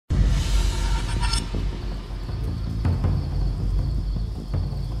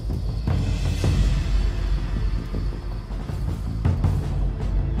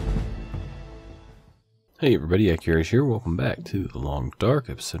Hey everybody, Akira's here. Welcome back to The Long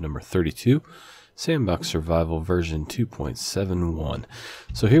Dark, episode number 32, Sandbox Survival version 2.71.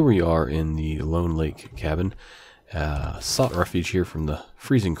 So here we are in the Lone Lake cabin. Sought refuge here from the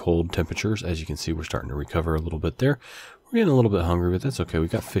freezing cold temperatures. As you can see, we're starting to recover a little bit there. We're getting a little bit hungry, but that's okay. We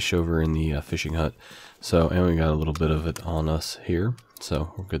got fish over in the fishing hut, and we got a little bit of it on us here,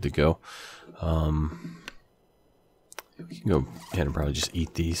 so we're good to go. We can go ahead and probably just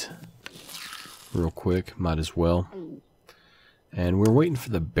eat these real quick, might as well. And we're waiting for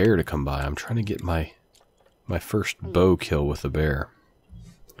the bear to come by. I'm trying to get my first bow kill with the bear.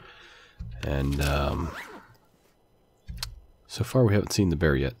 And so far we haven't seen the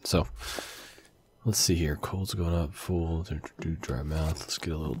bear yet. So let's see here. Cold's going up, full, dry mouth. Let's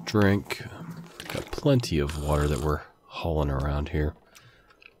get a little drink. Got plenty of water that we're hauling around here.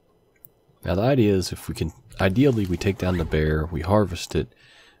 Now the idea is, if we can, ideally we take down the bear, we harvest it,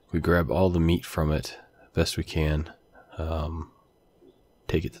 we grab all the meat from it best we can,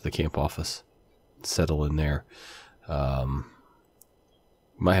 take it to the camp office, settle in there.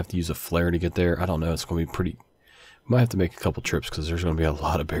 Might have to use a flare to get there. I don't know. It's going to be pretty. Might have to make a couple trips because there's going to be a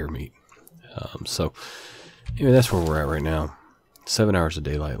lot of bear meat. So anyway, that's where we're at right now. 7 hours of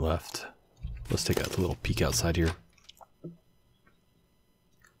daylight left. Let's take a little peek outside here.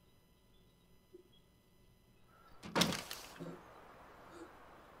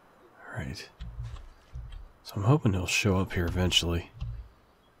 Right. So I'm hoping he'll show up here eventually.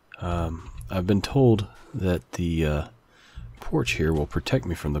 I've been told that the porch here will protect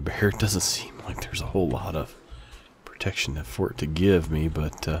me from the bear. It doesn't seem like there's a whole lot of protection for it to give me,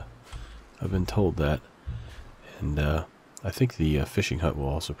 but I've been told that. And I think the fishing hut will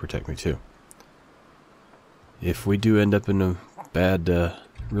also protect me too. If we do end up in a bad,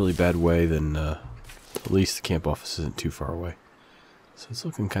 really bad way, then at least the camp office isn't too far away. So it's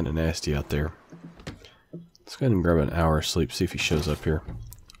looking kind of nasty out there. Let's go ahead and grab an hour of sleep, see if he shows up here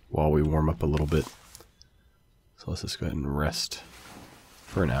while we warm up a little bit. So let's just go ahead and rest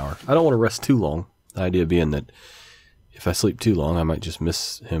for an hour. I don't want to rest too long. The idea being that if I sleep too long, I might just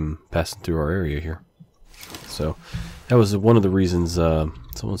miss him passing through our area here. So that was one of the reasons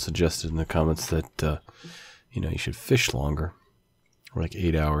someone suggested in the comments that you should fish longer, or like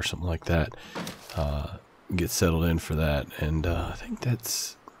 8 hours, something like that. Get settled in for that, and I think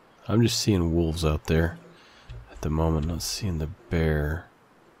that's. I'm just seeing wolves out there at the moment. Not seeing the bear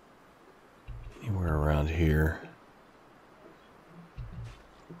anywhere around here.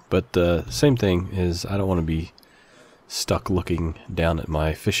 But same thing is, I don't want to be stuck looking down at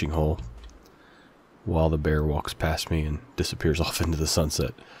my fishing hole while the bear walks past me and disappears off into the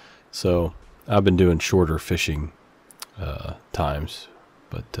sunset. So I've been doing shorter fishing times,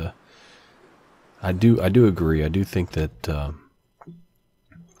 but I do agree. I do think that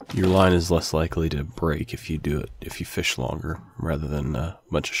your line is less likely to break if you fish longer rather than a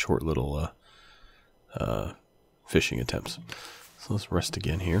bunch of short little fishing attempts. So let's rest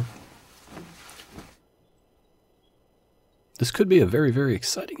again here. This could be a very, very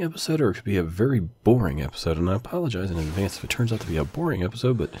exciting episode, or it could be a very boring episode, and I apologize in advance if it turns out to be a boring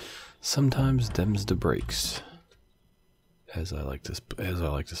episode, but sometimes them's the breaks, as I like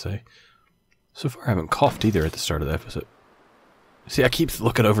to say. So far, I haven't coughed either at the start of the episode. See, I keep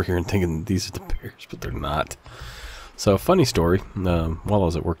looking over here and thinking these are the bears, but they're not. So, funny story. While I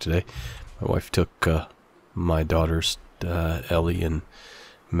was at work today, my wife took my daughters, Ellie and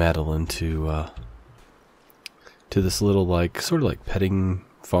Madeline, to this little, sort of like petting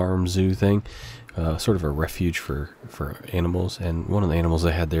farm zoo thing, sort of a refuge for animals. And one of the animals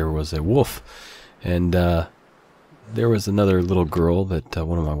they had there was a wolf, and there was another little girl that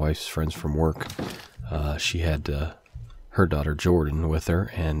one of my wife's friends from work, she had her daughter Jordan with her,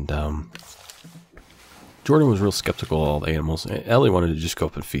 and Jordan was real skeptical of all the animals. Ellie wanted to just go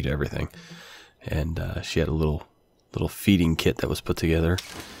up and feed everything, and she had a little feeding kit that was put together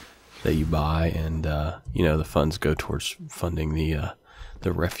that you buy, and the funds go towards funding the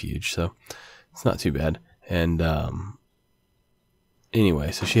refuge, so it's not too bad. And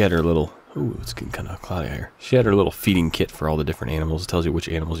anyway, so she had her little. Ooh, it's getting kind of cloudy here. She had her little feeding kit for all the different animals. It tells you which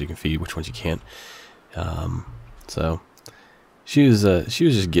animals you can feed, which ones you can't. So she was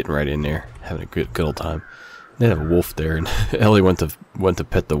just getting right in there, having a good old time. They had a wolf there, and Ellie went to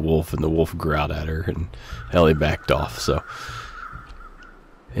pet the wolf, and the wolf growled at her, and Ellie backed off. So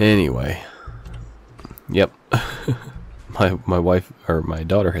anyway, yep, my wife, or my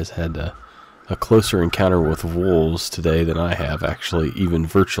daughter, has had a closer encounter with wolves today than I have, actually, even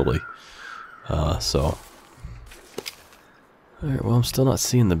virtually. So, alright, well, I'm still not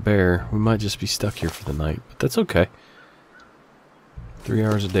seeing the bear. We might just be stuck here for the night, but that's okay. 3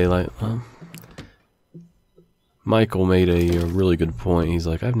 hours of daylight. Michael made a really good point. He's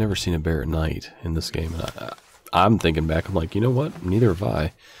like, I've never seen a bear at night in this game. And I'm thinking back, I'm like, you know what? Neither have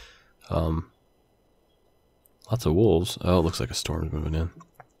I. Lots of wolves. Oh, it looks like a storm's moving in.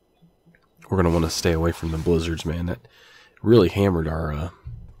 We're going to want to stay away from the blizzards, man. That really hammered our...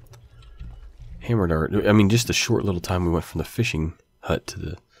 I mean, just a short little time we went from the fishing hut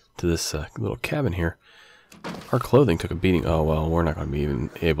to this little cabin here. Our clothing took a beating. Oh, well, we're not going to be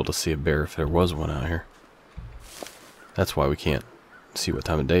even able to see a bear if there was one out here. That's why we can't see what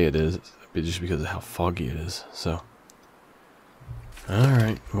time of day it is, just because of how foggy it is. So,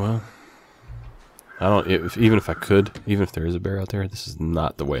 alright, well, I don't, even if I could, even if there is a bear out there, this is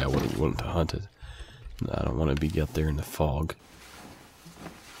not the way I would want to hunt it. I don't want to be out there in the fog.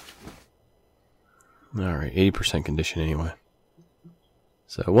 Alright, 80% condition anyway.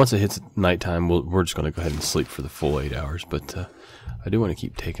 So once it hits nighttime, we're just going to go ahead and sleep for the full 8 hours. But I do want to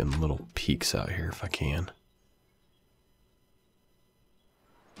keep taking little peeks out here if I can.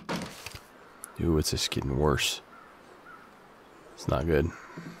 Ooh, it's just getting worse. It's not good.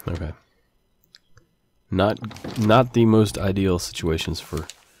 Okay. Not the most ideal situations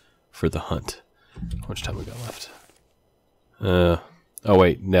for the hunt. How much time we got left? Oh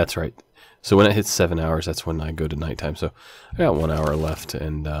wait, that's right. So when it hits 7 hours, that's when I go to nighttime. So I got 1 hour left,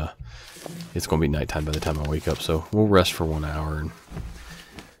 and it's going to be nighttime by the time I wake up. So we'll rest for 1 hour and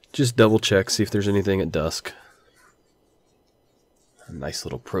just double check, see if there's anything at dusk. A nice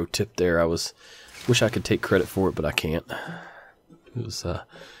little pro tip there. Wish I could take credit for it, but I can't. It was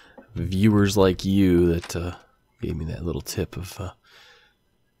viewers like you that gave me that little tip of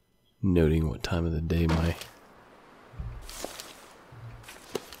noting what time of the day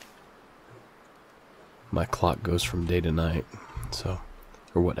my clock goes from day to night, so,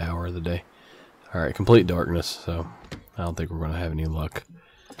 or what hour of the day. Alright, complete darkness, so I don't think we're going to have any luck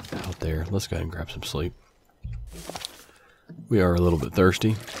out there. Let's go ahead and grab some sleep. We are a little bit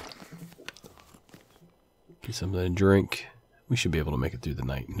thirsty. Get something to drink. We should be able to make it through the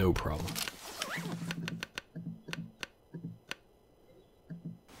night, no problem.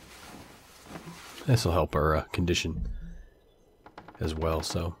 This will help our condition as well,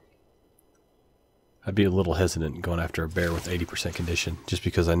 so I'd be a little hesitant going after a bear with 80% condition, just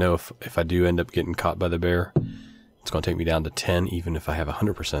because I know if I do end up getting caught by the bear, it's going to take me down to 10, even if I have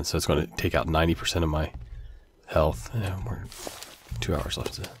 100%, so it's going to take out 90% of my health. Yeah, we're 2 hours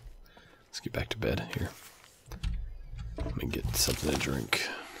left. Let's get back to bed here. Let me get something to drink.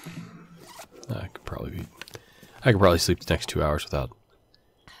 I could probably sleep the next 2 hours without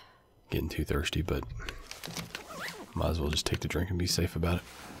getting too thirsty, but might as well just take the drink and be safe about it.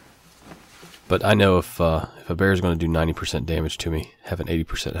 But I know if a bear is going to do 90% damage to me, having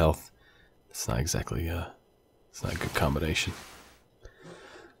 80% health, it's not exactly it's not a good combination.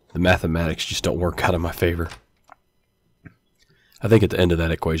 The mathematics just don't work out in my favor. I think at the end of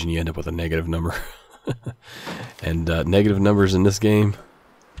that equation, you end up with a negative number. And negative numbers in this game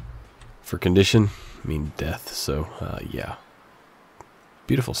for condition mean death. So yeah,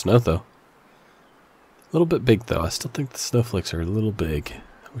 beautiful snow though. A little bit big though. I still think the snowflakes are a little big.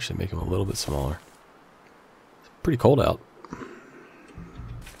 I wish they'd make them a little bit smaller. It's pretty cold out. There's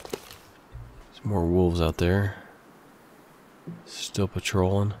more wolves out there. Still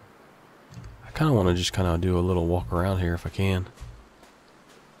patrolling. I kind of want to just do a little walk around here if I can.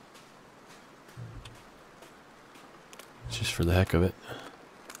 Just for the heck of it.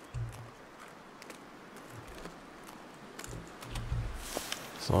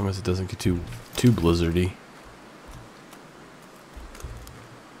 As long as it doesn't get too blizzardy.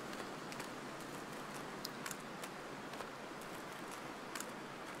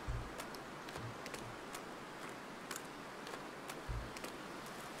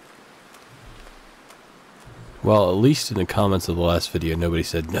 Well, at least in the comments of the last video, nobody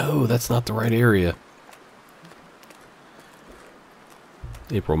said, no, that's not the right area.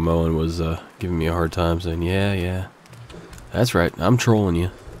 April Moen was giving me a hard time, saying, yeah, that's right, I'm trolling you.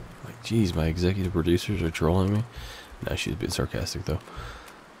 Like, geez, my executive producers are trolling me. No, she's a bit sarcastic, though.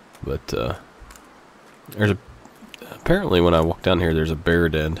 But, apparently when I walk down here, there's a bear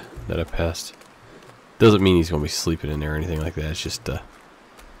den that I passed. Doesn't mean he's going to be sleeping in there or anything like that. It's just a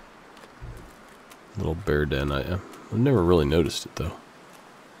little bear den. I've never really noticed it, though.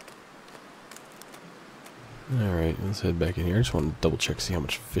 Alright, let's head back in here. I just want to double check, see how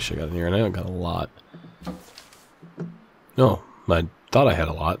much fish I got in here. And I haven't got a lot. No, I thought I had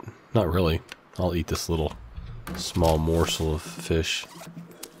a lot. Not really. I'll eat this little small morsel of fish.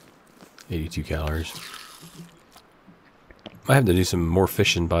 82 calories. Might have to do some more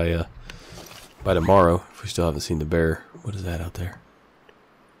fishing by tomorrow if we still haven't seen the bear. What is that out there?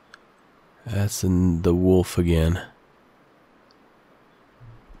 That's in the wolf again.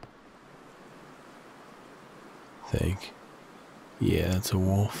 Think. Yeah, it's a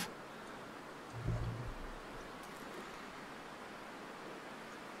wolf.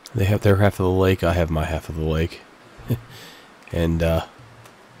 They have their half of the lake, I have my half of the lake. And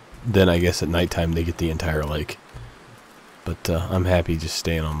then I guess at nighttime they get the entire lake. But I'm happy just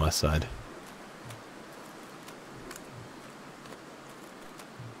staying on my side.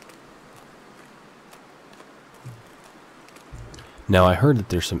 Now I heard that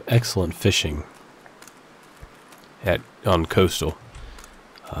there's some excellent fishing on coastal.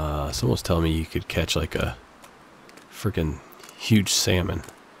 Someone's telling me you could catch like a freaking huge salmon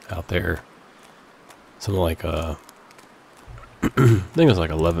out there. Something like I think it was like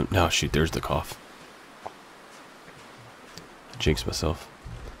 11. No, shoot, there's the cough. I jinxed myself.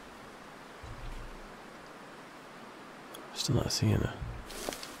 Still not seeing it.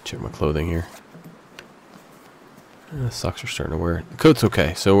 Check my clothing here. The socks are starting to wear it. The coat's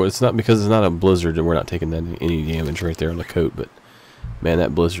okay, so it's not because it's not a blizzard and we're not taking that any damage right there on the coat, but man,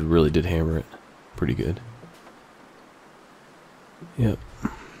 that blizzard really did hammer it pretty good. Yep.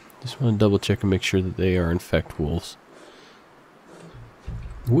 Just want to double check and make sure that they are in fact wolves.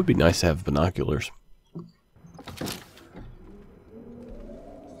 It would be nice to have binoculars.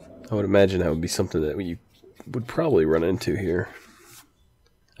 I would imagine that would be something that you would probably run into here.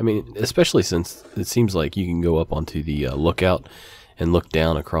 I mean, especially since it seems like you can go up onto the lookout and look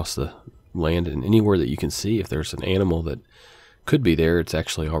down across the land, and anywhere that you can see if there's an animal that could be there, it's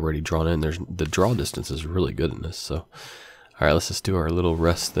actually already drawn in. The draw distance is really good in this. So, all right, let's just do our little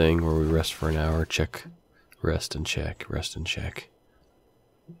rest thing where we rest for an hour, check, rest and check, rest and check.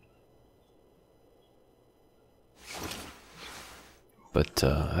 But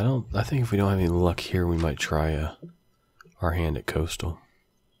I think if we don't have any luck here, we might try our hand at coastal.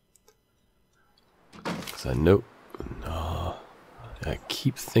 Cause I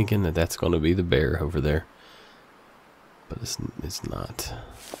keep thinking that that's going to be the bear over there, but it's not.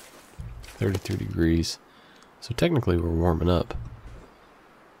 33 degrees, so technically we're warming up.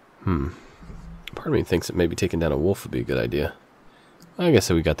 Part of me thinks that maybe taking down a wolf would be a good idea. I guess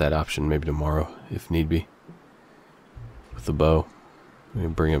that we got that option maybe tomorrow if need be. With the bow, we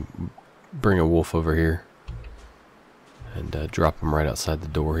bring a wolf over here and drop him right outside the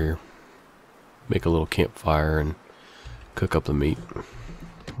door here. Make a little campfire and cook up the meat.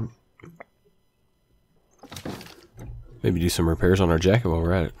 Maybe do some repairs on our jacket while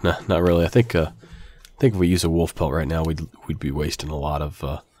we're at it. Nah, not really. I think if we use a wolf pelt right now, we'd be wasting a lot of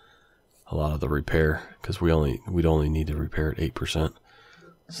the repair because we'd only need to repair at 8%.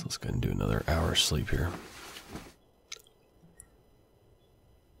 So let's go ahead and do another hour of sleep here.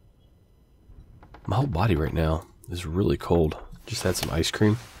 My whole body right now is really cold. Just had some ice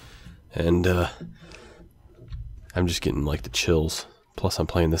cream. And I'm just getting like the chills. Plus I'm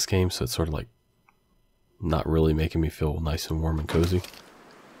playing this game, so it's sort of like not really making me feel nice and warm and cozy.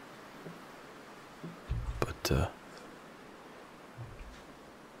 But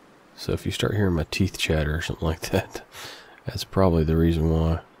so if you start hearing my teeth chatter or something like that, that's probably the reason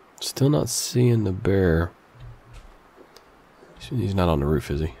why. Still not seeing the bear. He's not on the roof,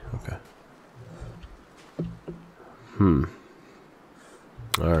 is he? Okay.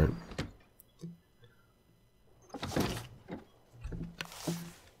 Alright.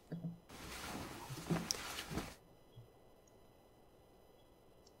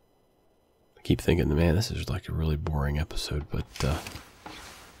 I keep thinking, man, this is like a really boring episode, but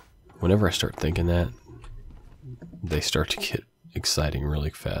whenever I start thinking that, they start to get exciting really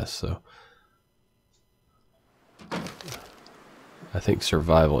fast, so I think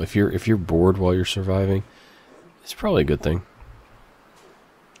survival, if you're bored while you're surviving, it's probably a good thing.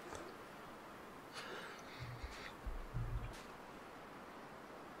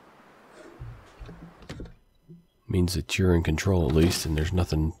 Means that you're in control at least, and there's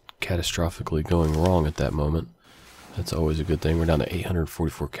nothing catastrophically going wrong at that moment. That's always a good thing. We're down to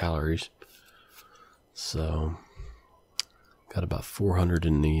 844 calories. So, got about 400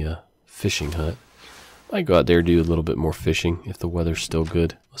 in the fishing hut. Might go out there and do a little bit more fishing if the weather's still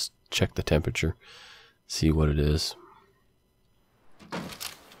good. Let's check the temperature, see what it is.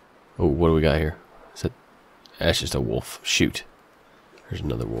 Oh, what do we got here? Is that, that's just a wolf. Shoot. There's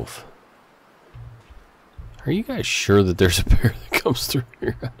another wolf. Are you guys sure that there's a bear that comes through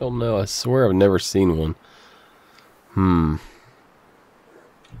here? I don't know. I swear I've never seen one.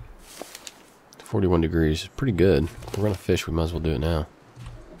 41 degrees. Pretty good. If we're going to fish, we might as well do it now.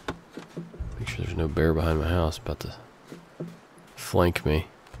 Make sure there's no bear behind my house about to flank me.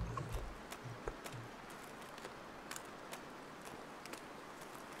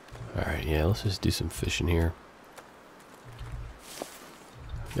 Alright, yeah, let's just do some fishing here.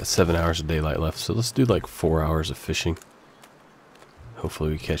 Got 7 hours of daylight left, so let's do like 4 hours of fishing. Hopefully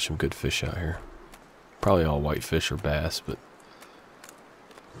we catch some good fish out here. Probably all whitefish or bass, but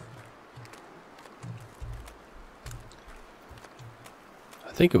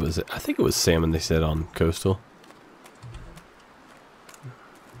I think it was salmon they said on coastal.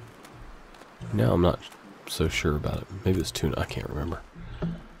 No, I'm not so sure about it. Maybe it's tuna, I can't remember.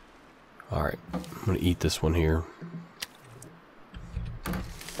 Alright, I'm gonna eat this one here.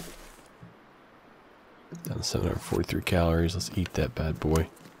 Down to 743 calories. Let's eat that bad boy.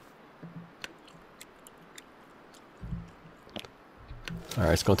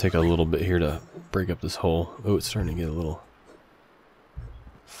 Alright, it's going to take a little bit here to break up this hole. Oh, it's starting to get a little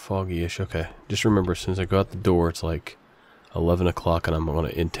foggy-ish. Okay, just remember as soon as I go out the door, it's like 11 o'clock and I'm going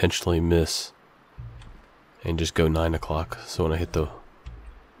to intentionally miss and just go 9 o'clock. So when I hit the...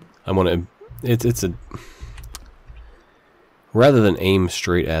 I'm going to... It's a... Rather than aim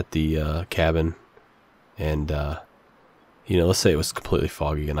straight at the cabin and, you know, let's say it was completely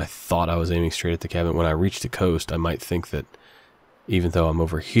foggy and I thought I was aiming straight at the cabin. When I reach the coast, I might think that even though I'm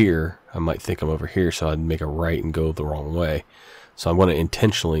over here, I might think I'm over here, so I'd make a right and go the wrong way. So I'm going to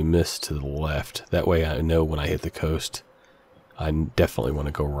intentionally miss to the left. That way I know when I hit the coast, I definitely want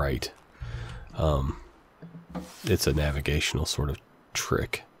to go right. It's a navigational sort of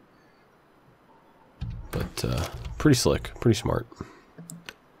trick. But pretty slick, pretty smart.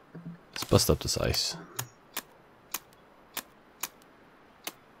 Let's bust up this ice.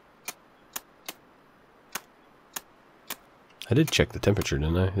 I did check the temperature,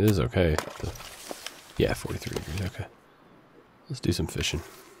 didn't I? It is okay. Yeah, 43 degrees, okay. Let's do some fishing.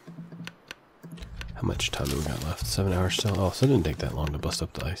 How much time do we got left? 7 hours still? Oh, so it didn't take that long to bust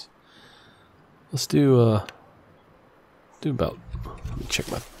up the ice. Let's do about... Let me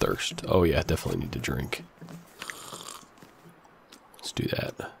check my thirst. Oh yeah, I definitely need to drink. Let's do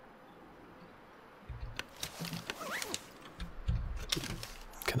that.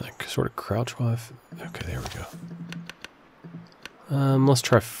 Can I sort of crouch while okay, there we go. Let's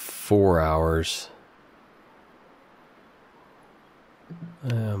try 4 hours.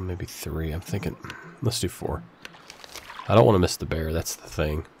 Maybe 3. I'm thinking, let's do 4. I don't want to miss the bear, that's the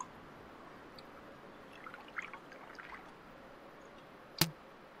thing.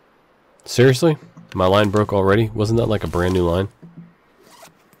 Seriously? My line broke already? Wasn't that like a brand new line?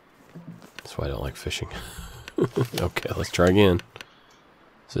 That's why I don't like fishing. Okay, let's try again.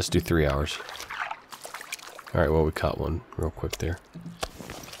 So let's do 3 hours. Alright, well, we caught one real quick there.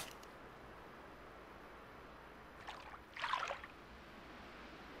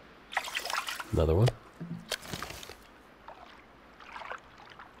 Another one.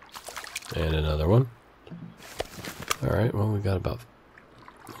 And another one. Alright, well, we got about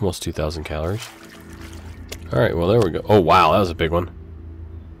almost 2,000 calories. Alright, well, there we go. Oh, wow, that was a big one.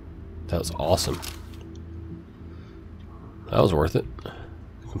 That was awesome. That was worth it.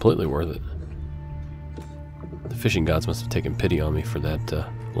 Completely worth it. The fishing gods must have taken pity on me for that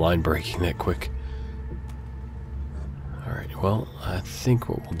line breaking that quick. Alright, well, I think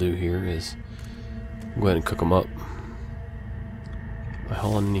what we'll do here is go ahead and cook them up. Am I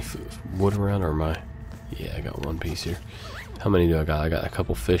hauling any wood around, or am I... Yeah, I got one piece here. How many do I got? I got a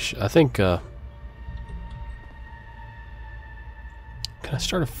couple fish. I think, can I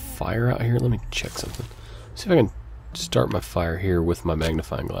start a fire out here? Let me check something. See if I can start my fire here with my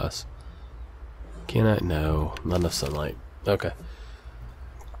magnifying glass. Can I? No, not enough sunlight. Okay.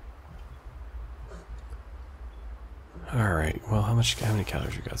 Alright, well, how many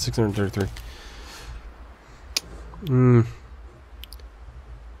calories you got? 633.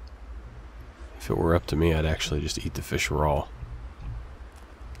 If it were up to me, I'd actually just eat the fish raw.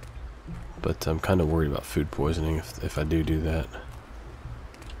 But I'm kind of worried about food poisoning if I do that.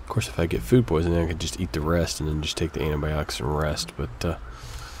 Of course, if I get food poisoning, I could just eat the rest and then just take the antibiotics and rest. But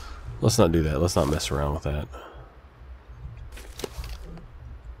let's not do that. Let's not mess around with that.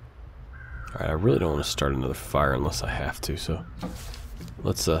 Alright, I really don't want to start another fire unless I have to, so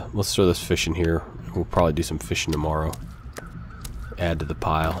let's throw this fish in here. We'll probably do some fishing tomorrow. Add to the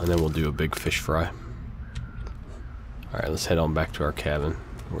pile, and then we'll do a big fish fry. Alright, let's head on back to our cabin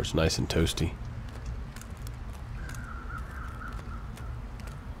where it's nice and toasty.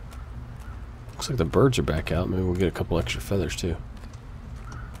 Looks like the birds are back out. Maybe we'll get a couple extra feathers too.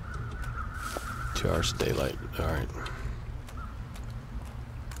 2 hours of daylight. Alright.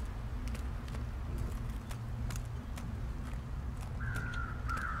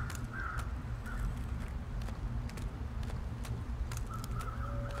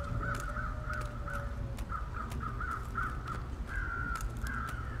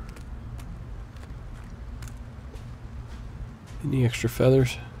 Any extra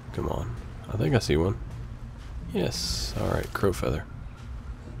feathers? Come on. I think I see one. Yes. Alright, crow feather.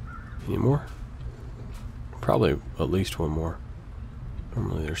 Any more? Probably at least one more.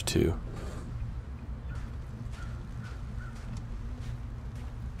 Normally there's two.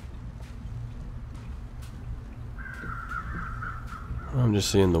 I'm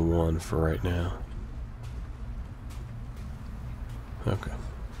just seeing the one for right now. Okay.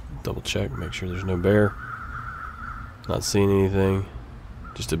 Double check, make sure there's no bear. Not seeing anything.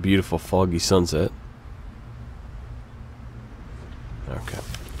 Just a beautiful foggy sunset. Okay.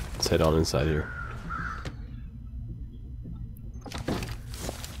 Let's head on inside here.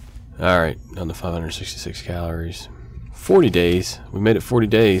 Alright, down to 566 calories. 40 days. We made it 40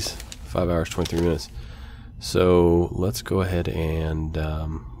 days. 5 hours, 23 minutes. So let's go ahead and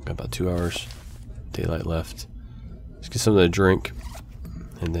got about 2 hours daylight left. Let's get something to drink,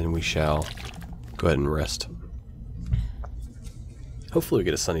 and then we shall go ahead and rest. Hopefully we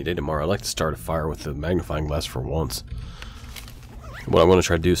get a sunny day tomorrow. I'd like to start a fire with the magnifying glass for once. What I want to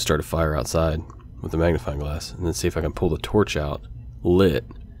try to do is start a fire outside with the magnifying glass, and then see if I can pull the torch out lit,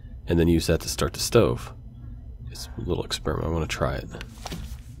 and then use that to start the stove. It's a little experiment. I want to try it.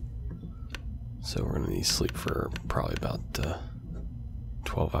 So we're going to need sleep for probably about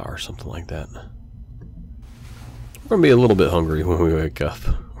 12 hours, something like that. We're going to be a little bit hungry when we wake up.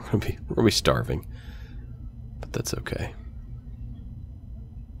 We're going to be starving. But that's okay.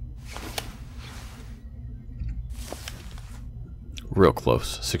 Real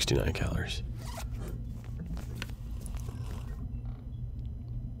close, 69 calories.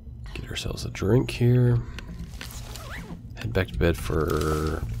 Get ourselves a drink here. Head back to bed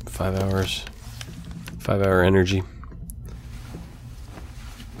for 5 hours. 5 hour energy.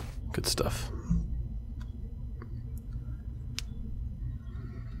 Good stuff.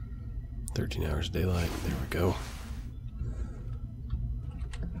 13 hours daylight. There we go.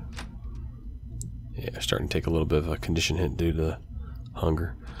 Yeah, starting to take a little bit of a condition hit due to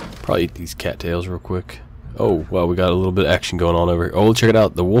hunger. Probably eat these cattails real quick. Oh, well, we got a little bit of action going on over here. Oh, check it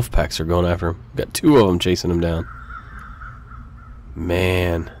out. The wolf packs are going after him. Got 2 of them chasing him down.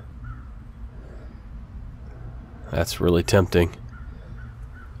 Man. That's really tempting.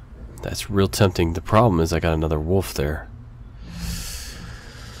 That's real tempting. The problem is I got another wolf there.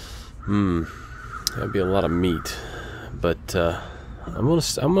 That'd be a lot of meat. But I'm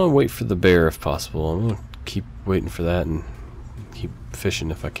gonna wait for the bear if possible. I'm gonna keep waiting for that and keep fishing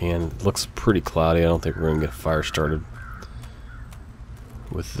if I can. It looks pretty cloudy. I don't think we're gonna get a fire started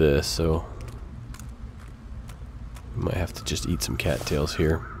with this, so we might have to just eat some cattails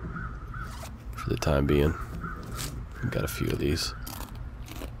here for the time being. Got a few of these.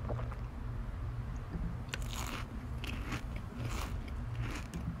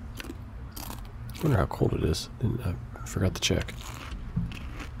 I wonder how cold it is. I forgot to check.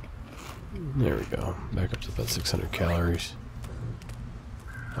 There we go. Back up to about 600 calories.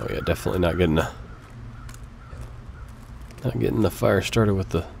 Oh yeah, definitely not getting the fire started with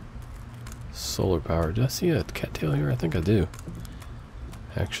the solar power. Did I see a cattail here? I think I do.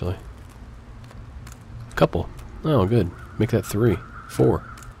 Actually. A couple. Oh, good. Make that 3, 4,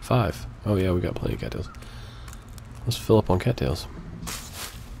 5. Oh yeah, we got plenty of cattails. Let's fill up on cattails.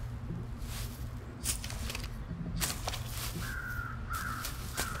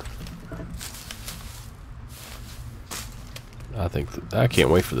 I can't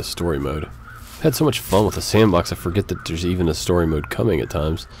wait for the story mode. I've had so much fun with the sandbox, I forget that there's even a story mode coming at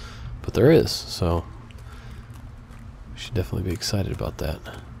times. But there is, so we should definitely be excited about that.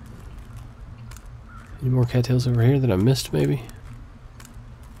 Any more cattails over here that I missed, maybe?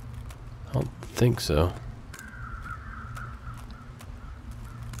 I don't think so.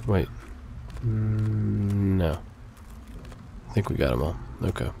 Wait. No. I think we got them all.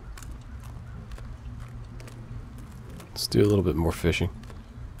 Okay. Let's do a little bit more fishing.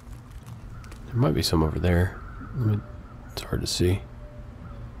 There might be some over there. It's hard to see.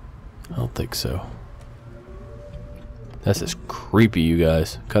 I don't think so. That's just creepy, you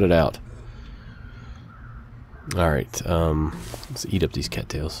guys. Cut it out. Alright, let's eat up these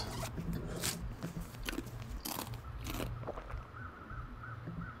cattails.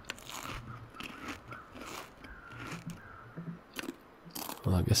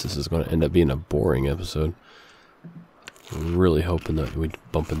 Well, I guess this is going to end up being a boring episode. I'm really hoping that we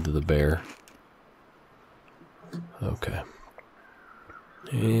bump into the bear. Okay.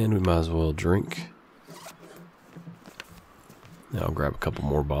 And we might as well drink. Now I'll grab a couple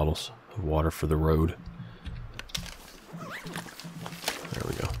more bottles of water for the road. There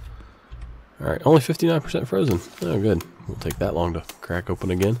we go. Alright, only 59% frozen. Oh, good. Won't take that long to crack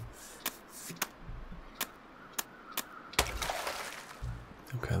open again.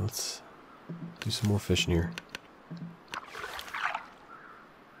 Okay, let's do some more fishing here.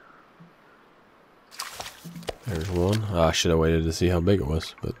 There's one. Oh, I should have waited to see how big it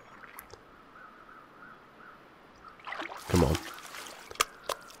was, but come on.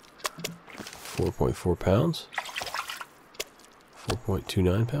 4.4 pounds.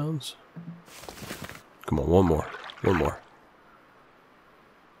 4.29 pounds. Come on, one more. One more.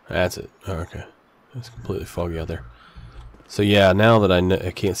 That's it. Oh, okay. It's completely foggy out there. So yeah, now that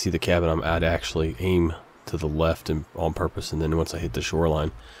I can't see the cabin, I'd actually aim to the left and on purpose, and then once I hit the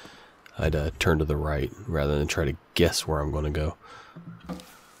shoreline, I'd turn to the right rather than try to guess where I'm going to go.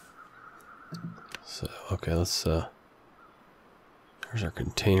 So okay, let's there's our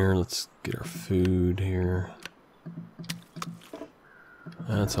container. Let's get our food here.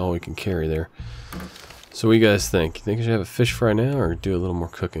 That's all we can carry there. So what do you guys think? You think I should have a fish fry now or do a little more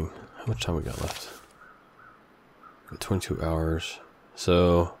cooking? How much time we got left? 22 hours.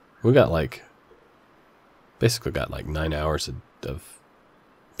 So we got basically got like 9 hours of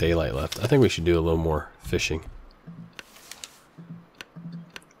daylight left. I think we should do a little more fishing.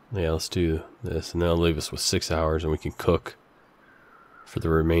 Yeah, let's do this, and that'll leave us with 6 hours, and we can cook for the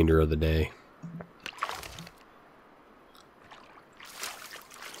remainder of the day.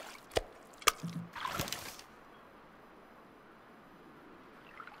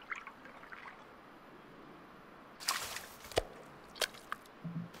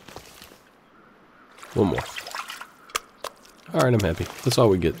 One more. Alright, I'm happy. That's all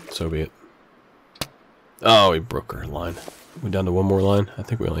we get, so be it. Oh, we broke our line. We down to one more line? I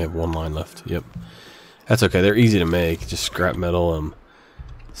think we only have one line left. Yep. That's okay. They're easy to make. Just scrap metal,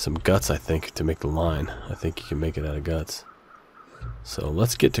 some guts, I think, to make the line. I think you can make it out of guts. So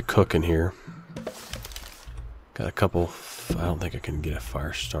let's get to cooking here. Got a couple. I don't think I can get a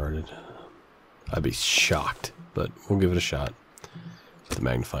fire started. I'd be shocked, but we'll give it a shot. The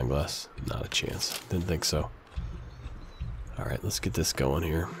magnifying glass, not a chance. Didn't think so. Alright, let's get this going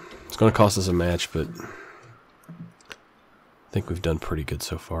here. It's going to cost us a match, but I think we've done pretty good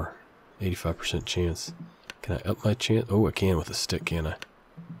so far. 85% chance. Can I up my chance? Oh, I can with a stick, can I?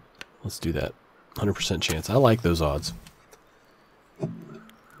 Let's do that. 100% chance. I like those odds.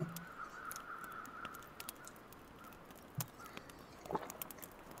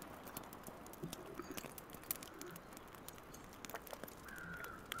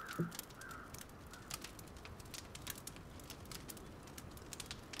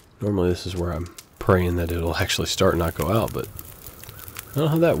 Normally this is where I'm praying that it'll actually start and not go out, but I don't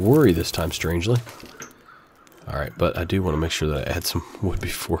have that worry this time, strangely. Alright, but I do want to make sure that I add some wood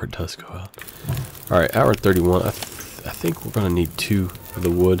before it does go out. Alright, hour 31. I think we're going to need 2 of the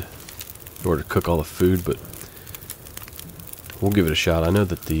wood in order to cook all the food, but we'll give it a shot. I know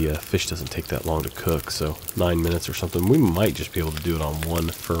that the fish doesn't take that long to cook, so 9 minutes or something. We might just be able to do it on 1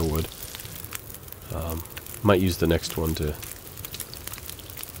 fir wood. Might use the next one to...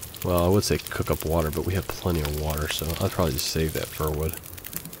 Well, I would say cook up water, but we have plenty of water, so I'll probably just save that fir wood.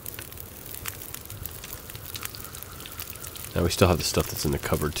 Now we still have the stuff that's in the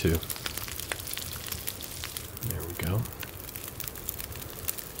cupboard, too. There we go.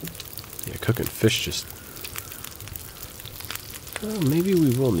 Yeah, cooking fish just... maybe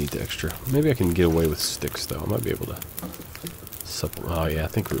we will need the extra. Maybe I can get away with sticks, though. I might be able to supplement. Oh, yeah, I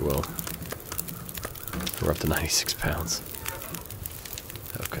think we will. We're up to 96 pounds.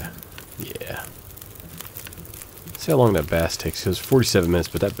 Okay. Yeah. See how long that bass takes. It was 47 minutes,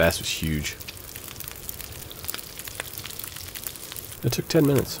 but that bass was huge. It took 10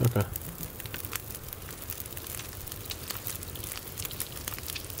 minutes. Okay.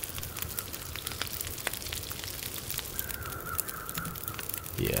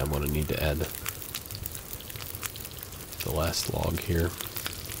 Yeah, I'm going to need to add the last log here.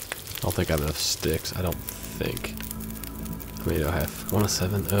 I don't think I have enough sticks. I don't think. How many do I have?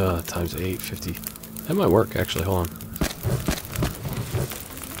 107 times 8, 50. That might work, actually. Hold on.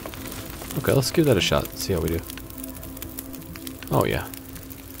 Okay, let's give that a shot. See how we do. Oh, yeah.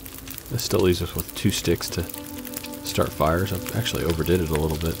 This still leaves us with 2 sticks to start fires. I've actually overdid it a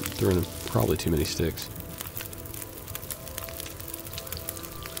little bit. Threw in probably too many sticks.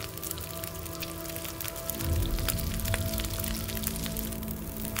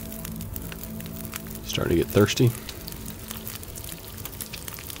 Starting to get thirsty.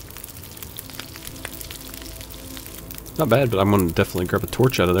 Not bad, but I'm going to definitely grab a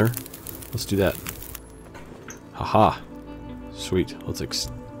torch out of there. Let's do that. Haha. Sweet. Let's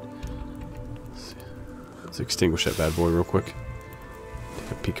extinguish that bad boy real quick.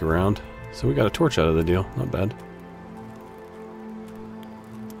 Take a peek around. So we got a torch out of the deal. Not bad.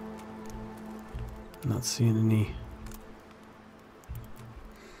 Not seeing any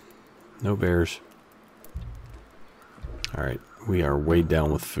No bears. Alright, we are weighed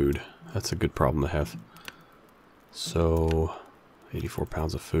down with food. That's a good problem to have. So, 84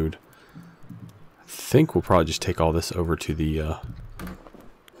 pounds of food. I think we'll probably just take all this over to the,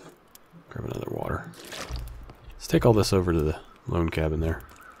 grab another water. Let's take all this over to the lone cabin there.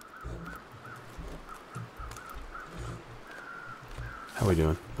 How we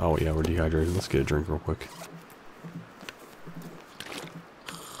doing? Oh yeah, we're dehydrated. Let's get a drink real quick.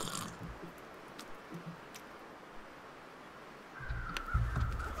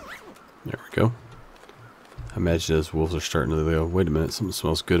 There we go. I imagine those wolves are starting to go, wait a minute, something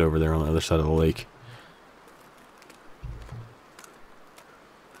smells good over there on the other side of the lake.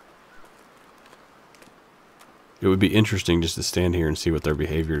 It would be interesting just to stand here and see what their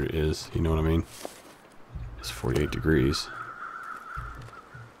behavior is, you know what I mean? It's 48 degrees.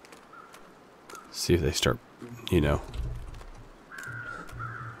 See if they start, you know,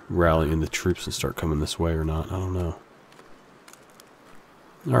 rallying the troops and start coming this way or not. I don't know.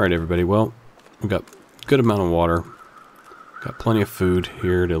 Alright everybody, well, we've got a good amount of water. Got plenty of food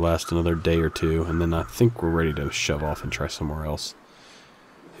here to last another day or two, and then I think we're ready to shove off and try somewhere else.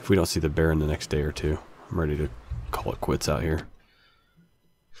 If we don't see the bear in the next day or two, I'm ready to call it quits out here.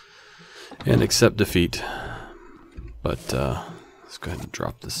 And accept defeat. But, let's go ahead and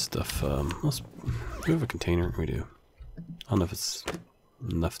drop this stuff. Do we have a container? We do. I don't know if it's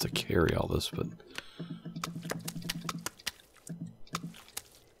enough to carry all this, but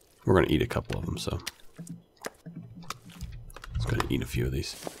we're going to eat a couple of them, so let's go ahead and eat a few of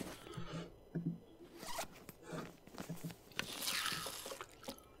these.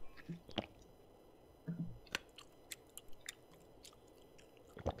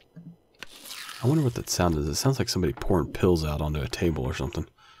 I wonder what that sound is. It sounds like somebody pouring pills out onto a table or something.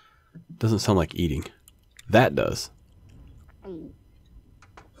 Doesn't sound like eating. That does.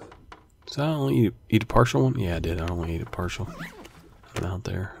 So I only eat a partial one? Yeah, I did. I only ate a partial amount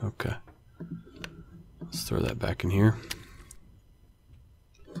there. Okay. Let's throw that back in here.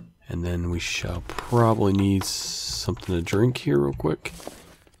 And then we shall probably need something to drink here real quick.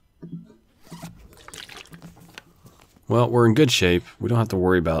 Well, we're in good shape. We don't have to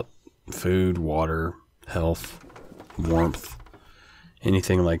worry about food, water, health, warmth,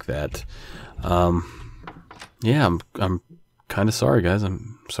 anything like that. Yeah, I'm kind of sorry, guys.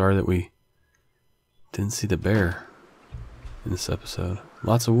 I'm sorry that we didn't see the bear in this episode.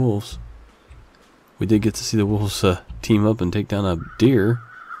 Lots of wolves. We did get to see the wolves team up and take down a deer.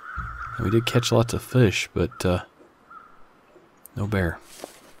 And we did catch lots of fish, but no bear.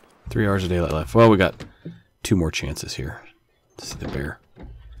 3 hours of daylight left. Well, we got 2 more chances here to see the bear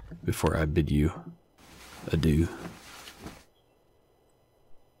before I bid you adieu.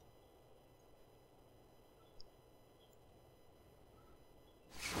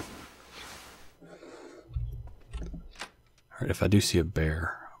 Alright, if I do see a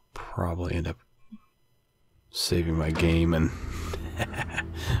bear, I'll probably end up saving my game and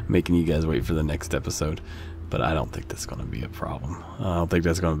making you guys wait for the next episode. But I don't think that's going to be a problem. I don't think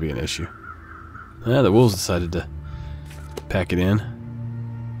that's going to be an issue. Yeah, the wolves decided to pack it in.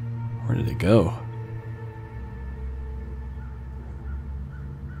 Where did it go?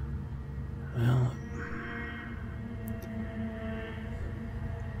 Well,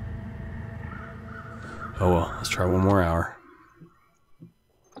 oh well, let's try one more hour.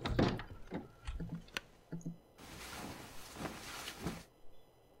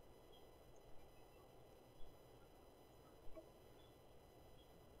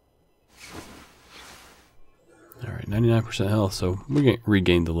 Alright, 99% health, so we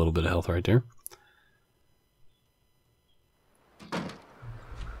regained a little bit of health right there.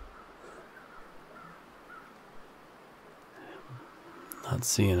 Not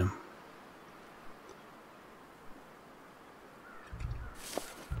seeing him.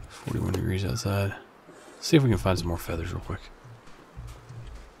 41 degrees outside. See if we can find some more feathers real quick.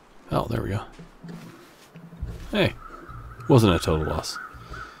 Oh, there we go. Hey, wasn't a total loss.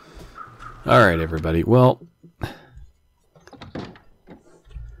 Alright, everybody. Well,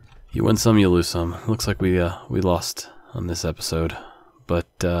 you win some, you lose some. Looks like we lost on this episode. But,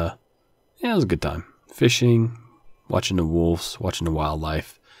 yeah, it was a good time. Fishing, watching the wolves, watching the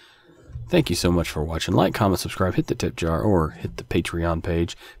wildlife. Thank you so much for watching. Like, comment, subscribe, hit the tip jar, or hit the Patreon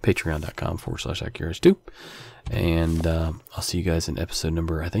page, patreon.com/accurus2. And I'll see you guys in episode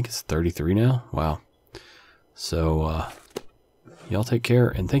number, I think it's 33 now. Wow. So, y'all take care,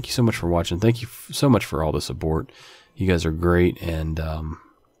 and thank you so much for watching. Thank you so much for all the support. You guys are great, and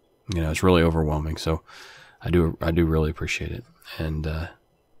you know, it's really overwhelming. So I do really appreciate it. And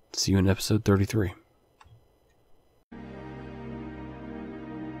see you in episode 33.